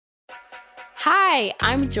Hi,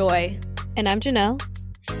 I'm Joy. And I'm Janelle.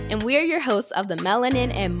 And we are your hosts of the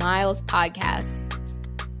Melanin and Miles podcast.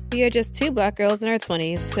 We are just two Black girls in our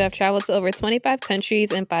 20s who have traveled to over 25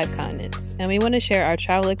 countries and 5 continents. And we want to share our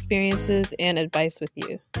travel experiences and advice with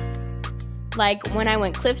you. Like when I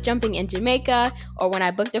went cliff jumping in Jamaica, or when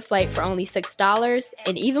I booked a flight for only $6,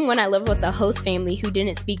 and even when I lived with a host family who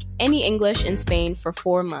didn't speak any English in Spain for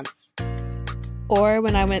 4 months. Or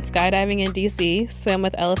when I went skydiving in DC, swam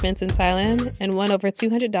with elephants in Thailand, and won over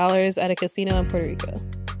 $200 at a casino in Puerto Rico.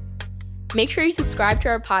 Make sure you subscribe to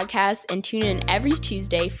our podcast and tune in every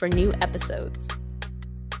Tuesday for new episodes.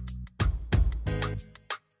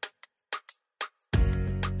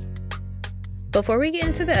 Before we get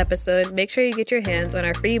into the episode, make sure you get your hands on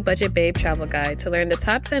our free Budget Babe travel guide to learn the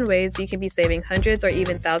top 10 ways you can be saving hundreds or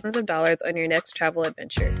even thousands of dollars on your next travel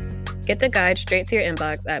adventure. Get the guide straight to your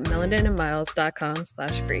inbox at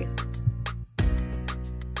melaninandmiles.com/free.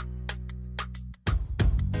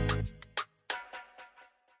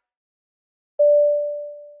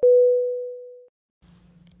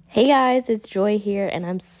 Hey guys, it's Joy here, and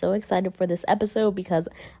I'm so excited for this episode because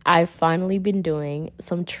I've finally been doing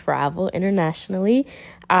some travel internationally.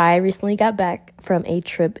 I recently got back from a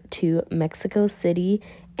trip to Mexico City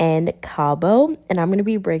and Cabo, and I'm going to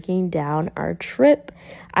be breaking down our trip.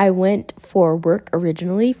 I went for work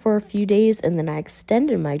originally for a few days, and then I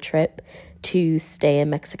extended my trip to stay in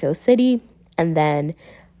Mexico City and then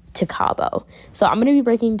to Cabo. So I'm going to be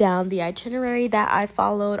breaking down the itinerary that I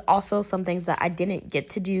followed, also some things that I didn't get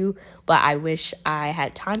to do, but I wish I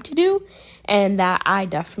had time to do, and that I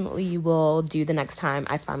definitely will do the next time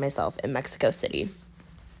I find myself in Mexico City.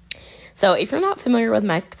 So if you're not familiar with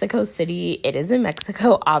Mexico City, it is in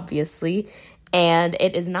Mexico, obviously, and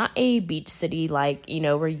it is not a beach city like,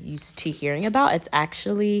 we're used to hearing about. It's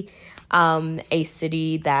actually a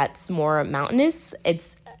city that's more mountainous.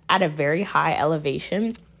 It's at a very high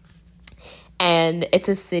elevation. And it's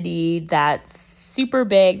a city that's super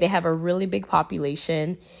big. They have a really big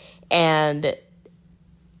population. And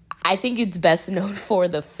I think it's best known for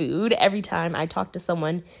the food. Every time I talk to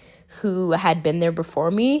someone who had been there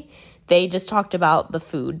before me, they just talked about the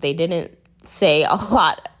food. They didn't say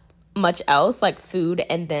much else, like food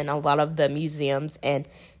and then a lot of the museums and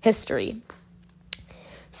history.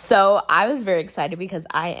 So I was very excited because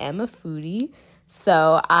I am a foodie.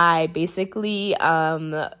 So I basically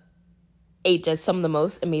ate just some of the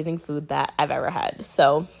most amazing food that I've ever had.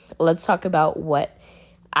 So let's talk about what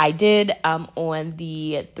I did on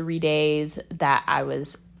the 3 days that I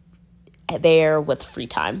was there with free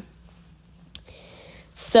time.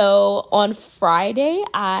 So on Friday,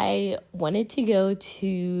 I wanted to go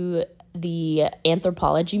to the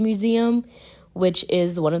Anthropology Museum, which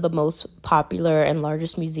is one of the most popular and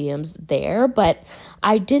largest museums there. But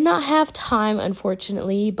I did not have time,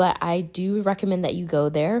 unfortunately, but I do recommend that you go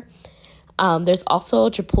there. There's also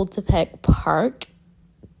Chapultepec Park,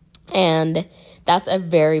 and that's a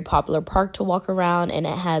very popular park to walk around, and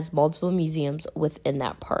it has multiple museums within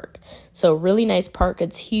that park. So really nice park.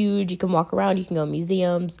 It's huge. You can walk around. You can go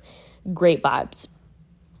museums. Great vibes.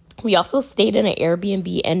 We also stayed in an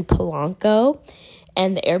Airbnb in Polanco,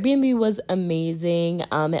 and the Airbnb was amazing.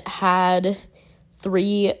 It had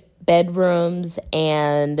 3 bedrooms,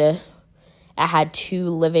 and it had 2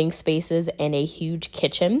 living spaces and a huge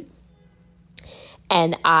kitchen.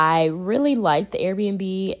 And I really liked the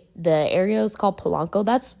Airbnb. The area is called Polanco.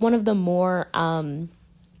 That's one of the more,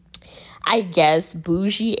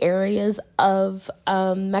 bougie areas of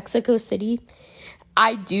Mexico City.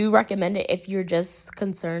 I do recommend it if you're just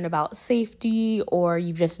concerned about safety, or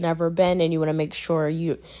you've just never been and you want to make sure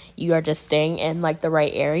you are just staying in like the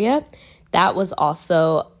right area. That was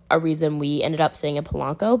also a reason we ended up staying in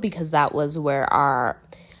Polanco, because that was where our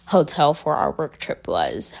hotel for our work trip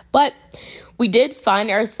was. But we did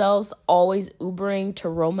find ourselves always Ubering to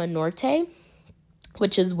Roma Norte,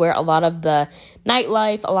 which is where a lot of the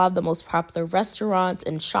nightlife, a lot of the most popular restaurants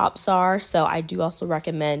and shops are. So I do also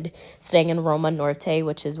recommend staying in Roma Norte,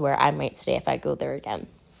 which is where I might stay if I go there again.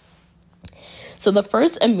 So the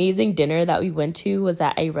first amazing dinner that we went to was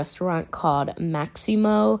at a restaurant called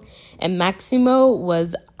Maximo, and Maximo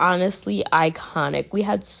was honestly iconic. We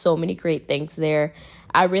had so many great things there.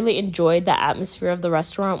 I really enjoyed the atmosphere of the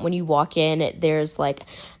restaurant. When you walk in, there's like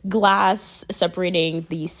glass separating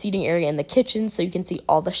the seating area and the kitchen, so you can see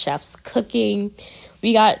all the chefs cooking.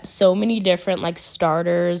 We got so many different like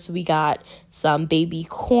starters. We got some baby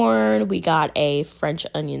corn. We got a French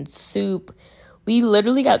onion soup. We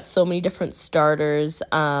literally got so many different starters.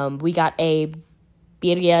 We got a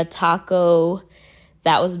birria taco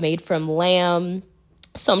that was made from lamb.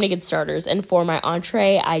 So many good starters. And for my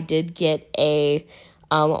entree, I did get a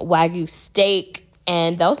Wagyu steak,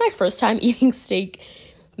 and that was my first time eating steak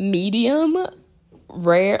medium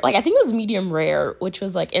rare. Like, I think it was medium rare, which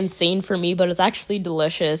was like insane for me, but it's actually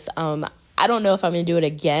delicious. I don't know if I'm gonna do it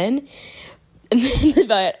again,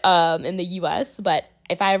 but in the US, but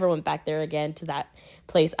if I ever went back there again to that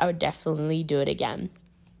place, I would definitely do it again.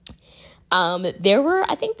 There were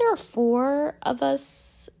four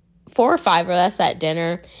or five of us at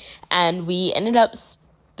dinner, and we ended up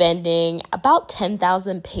spending about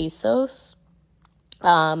 10,000 pesos.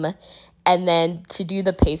 And then to do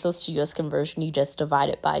the pesos to US conversion, you just divide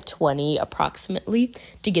it by 20 approximately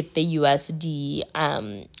to get the USD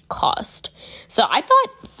cost. So I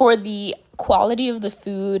thought for the quality of the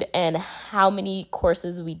food and how many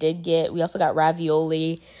courses we did get, we also got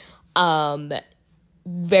ravioli,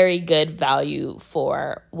 very good value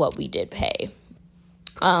for what we did pay.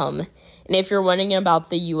 And if you're wondering about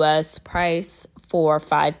the US price for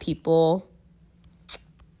 5 people,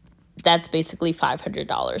 that's basically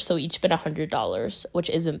 $500. So each spent $100, which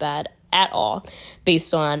isn't bad at all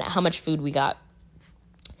based on how much food we got.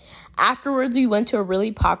 Afterwards, we went to a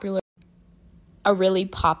really popular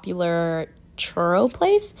churro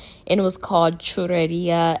place, and it was called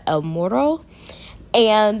Churreria El Moro.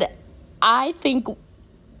 And I think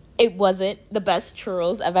it wasn't the best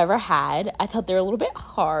churros I've ever had. I thought they were a little bit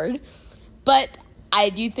hard, but I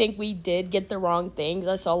do think we did get the wrong things.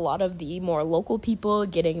 I saw a lot of the more local people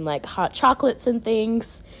getting like hot chocolates and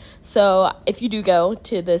things. So if you do go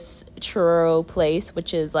to this churro place,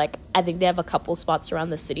 which is like, I think they have a couple spots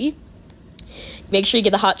around the city, make sure you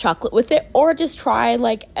get the hot chocolate with it, or just try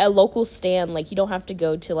like a local stand. Like, you don't have to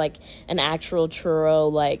go to like an actual churro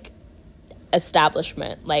like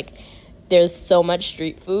establishment. Like, there's so much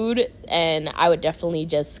street food, and I would definitely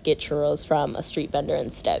just get churros from a street vendor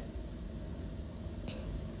instead.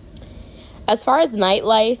 As far as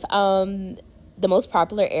nightlife, the most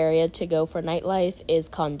popular area to go for nightlife is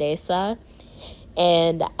Condesa.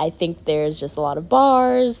 And I think there's just a lot of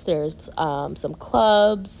bars. There's some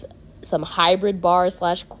clubs, some hybrid bars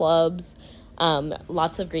 / clubs.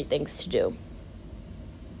 Lots of great things to do.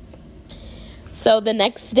 So the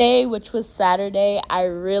next day, which was Saturday, I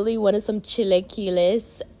really wanted some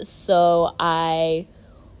chilaquiles. So I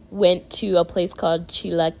went to a place called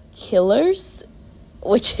Chilaquilers,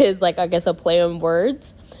 which is like, I guess, a play on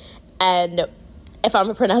words. And if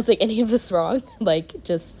I'm pronouncing any of this wrong, like,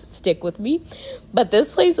 just stick with me. But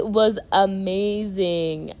this place was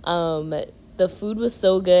amazing. The food was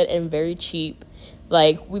so good and very cheap.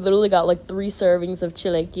 Like, we literally got like 3 servings of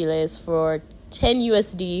chilaquiles for 10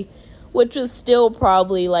 USD, which was still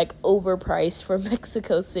probably like overpriced for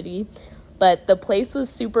Mexico City. But the place was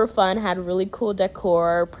super fun, had really cool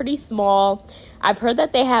decor, pretty small. I've heard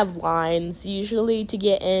that they have lines usually to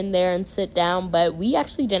get in there and sit down, but we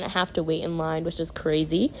actually didn't have to wait in line, which is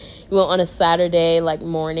crazy. We went on a Saturday like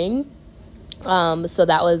morning, so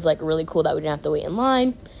that was like really cool that we didn't have to wait in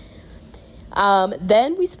line.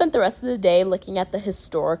 Then we spent the rest of the day looking at the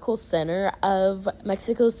historical center of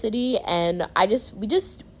Mexico City, and we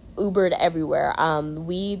just Ubered everywhere.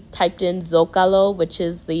 We typed in Zócalo, which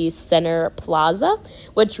is the center plaza,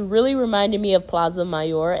 which really reminded me of Plaza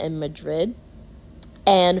Mayor in Madrid.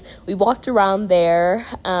 And we walked around there.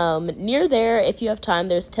 Near there, if you have time,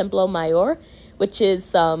 there's Templo Mayor, which is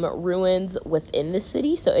some ruins within the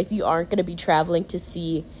city. So if you aren't going to be traveling to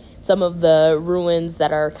see some of the ruins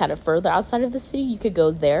that are kind of further outside of the city, you could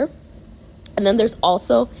go there. And then there's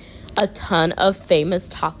also a ton of famous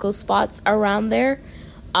taco spots around there.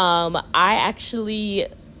 I actually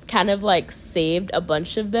kind of like saved a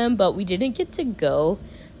bunch of them, but we didn't get to go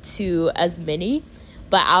to as many.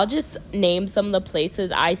 But I'll just name some of the places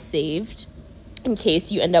I saved in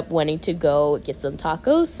case you end up wanting to go get some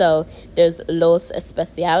tacos. So there's Los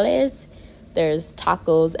Especiales, there's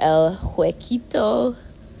Tacos El Huequito.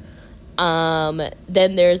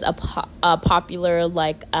 Then there's a popular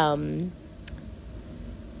like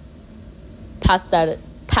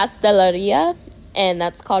pasteleria, and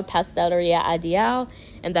that's called Pasteleria Adial,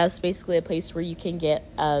 and that's basically a place where you can get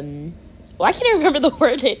I can't remember the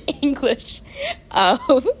word in English.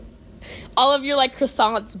 All of your like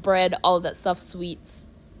croissants, bread, all of that stuff, sweets.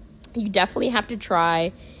 You definitely have to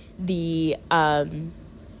try the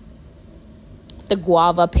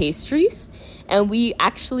guava pastries. And we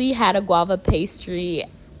actually had a guava pastry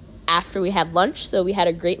after we had lunch. So we had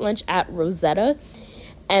a great lunch at Rosetta.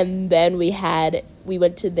 And then we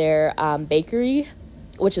went to their bakery,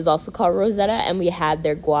 which is also called Rosetta, and we had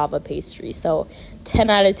their guava pastry. So 10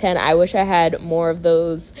 out of 10. I wish I had more of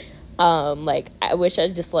those. I wish I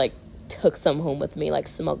just like took some home with me, like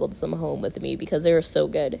smuggled some home with me, because they were so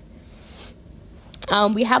good.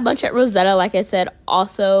 We had lunch at Rosetta, like I said.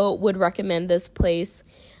 Also would recommend this place.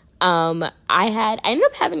 I ended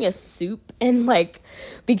up having a soup and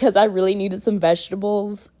because I really needed some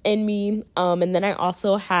vegetables in me. And then I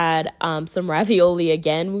also had some ravioli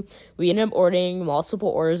again. We ended up ordering multiple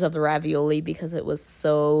orders of the ravioli because it was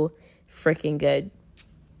so freaking good.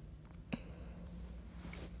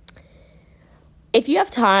 If you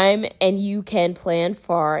have time and you can plan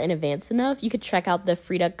far in advance enough, you could check out the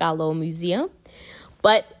Frida Kahlo Museum.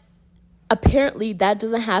 But apparently that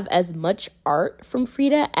doesn't have as much art from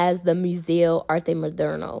Frida as the Museo Arte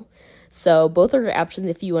Moderno. So both are your options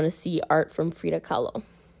if you want to see art from Frida Kahlo.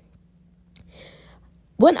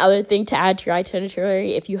 One other thing to add to your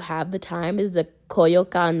itinerary, if you have the time, is the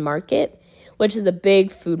Coyoacan Market, which is a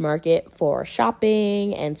big food market for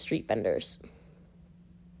shopping and street vendors.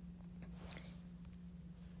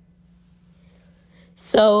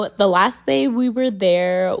 So the last day we were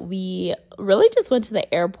there, we really just went to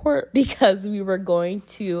the airport because we were going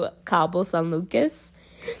to Cabo San Lucas.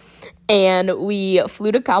 And we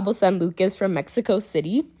flew to Cabo San Lucas from Mexico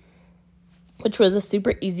City, which was a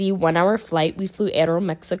super easy 1-hour flight. We flew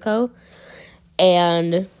Aeromexico.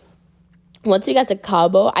 And once we got to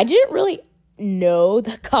Cabo, I didn't really know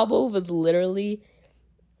that Cabo was literally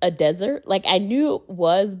a desert. I knew it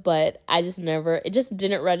was, but it just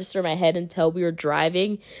didn't register in my head until we were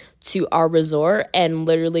driving to our resort, and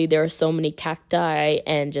literally there were so many cacti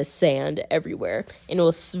and just sand everywhere, and it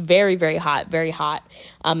was very, very hot, very hot.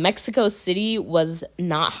 Mexico City was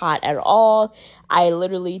not hot at all. I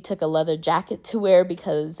literally took a leather jacket to wear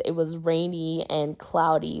because it was rainy and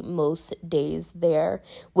cloudy most days there,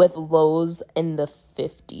 with lows in the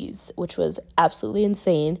 50s, which was absolutely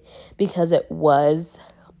insane because it was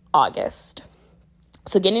August.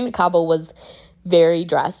 So getting to Cabo was very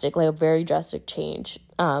drastic, a very drastic change.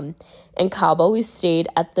 In Cabo, we stayed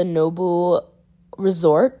at the Nobu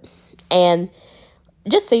Resort, and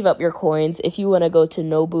just save up your coins if you want to go to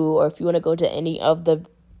Nobu or if you want to go to any of the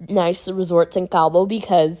nice resorts in Cabo,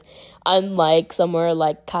 because unlike somewhere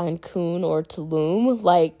like Cancun or Tulum,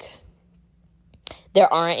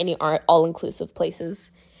 there aren't any all-inclusive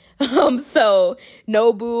places. So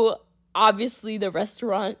Nobu, obviously, the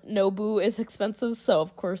restaurant Nobu is expensive, so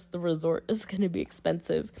of course the resort is going to be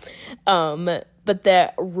expensive. But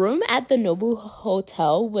the room at the Nobu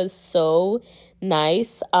Hotel was so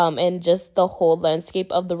nice, and just the whole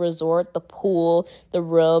landscape of the resort, the pool, the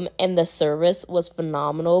room, and the service was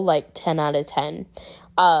phenomenal, 10 out of 10.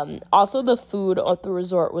 Also, the food at the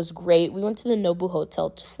resort was great. We went to the Nobu Hotel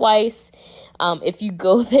twice. If you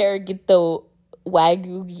go there, get the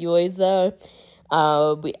Wagyu gyoza.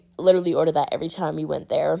 We literally ordered that every time we went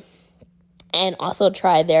there. And also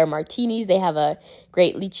try their martinis. They have a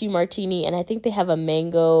great lychee martini, and I think they have a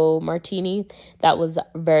mango martini. That was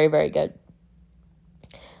very, very good.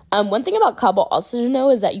 One thing about Cabo also to know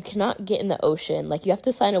is that you cannot get in the ocean. You have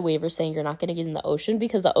to sign a waiver saying you're not going to get in the ocean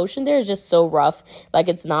because the ocean there is just so rough.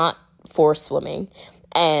 It's not for swimming.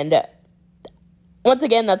 And once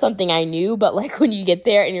again, that's something I knew, but when you get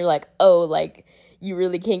there and you're you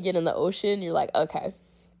really can't get in the ocean, you're okay.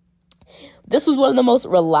 This was one of the most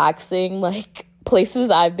relaxing, places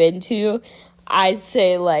I've been to. I'd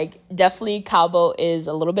say, definitely Cabo is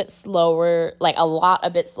a little bit slower, a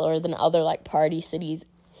bit slower than other, party cities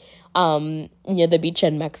near the beach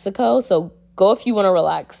in Mexico. So go if you want to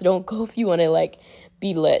relax. Don't go if you want to,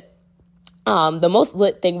 be lit. The most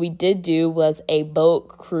lit thing we did do was a boat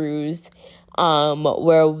cruise,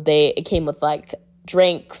 where it came with,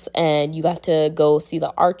 drinks, and you got to go see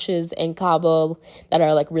the arches in Cabo that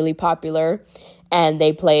are really popular, and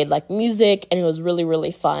they played music, and it was really,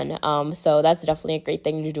 really fun. So that's definitely a great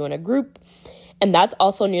thing to do in a group. And that's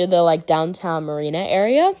also near the downtown marina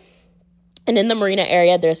area. And in the marina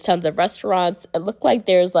area, there's tons of restaurants. It looked like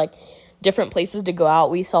there's different places to go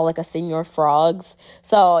out. We saw a Señor Frogs,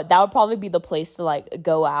 so that would probably be the place to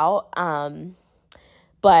go out.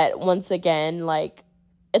 But once again,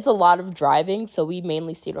 it's a lot of driving, so we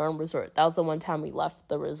mainly stayed on resort. That was the one time we left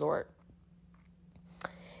the resort.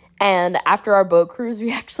 And after our boat cruise,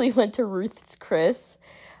 we actually went to Ruth's Chris,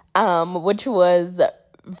 which was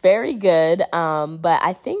very good. But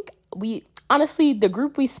I think the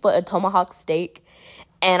group, we split a tomahawk steak.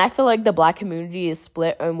 And I feel like the Black community is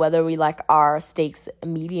split on whether we like our steaks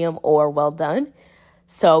medium or well done.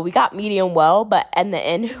 So we got medium well, but in the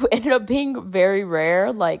end, it ended up being very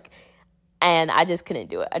rare, and I just couldn't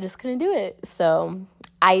do it. So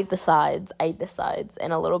I ate the sides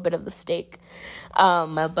and a little bit of the steak.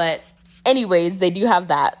 But anyways, they do have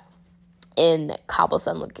that in Cabo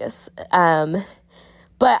San Lucas.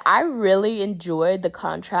 But I really enjoyed the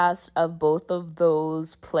contrast of both of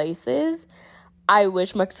those places. I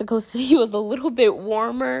wish Mexico City was a little bit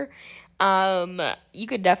warmer. You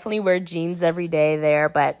could definitely wear jeans every day there,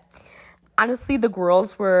 but honestly, the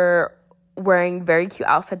girls were wearing very cute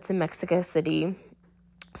outfits in Mexico City.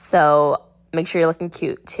 So make sure you're looking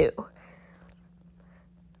cute too.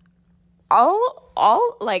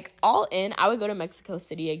 All in, I would go to Mexico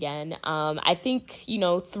City again. I think,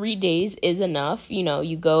 3 days is enough.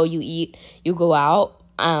 You go, you eat, you go out.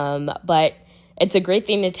 But it's a great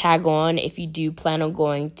thing to tag on if you do plan on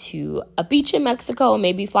going to a beach in Mexico.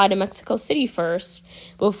 Maybe fly to Mexico City first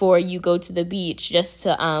before you go to the beach, just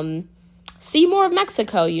to see more of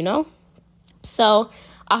Mexico, So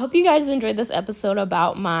I hope you guys enjoyed this episode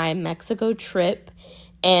about my Mexico trip.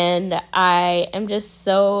 And I am just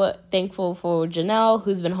so thankful for Janelle,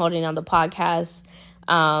 who's been holding down the podcast.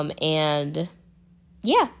 And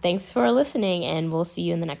yeah, thanks for listening, and we'll see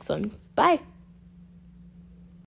you in the next one. Bye.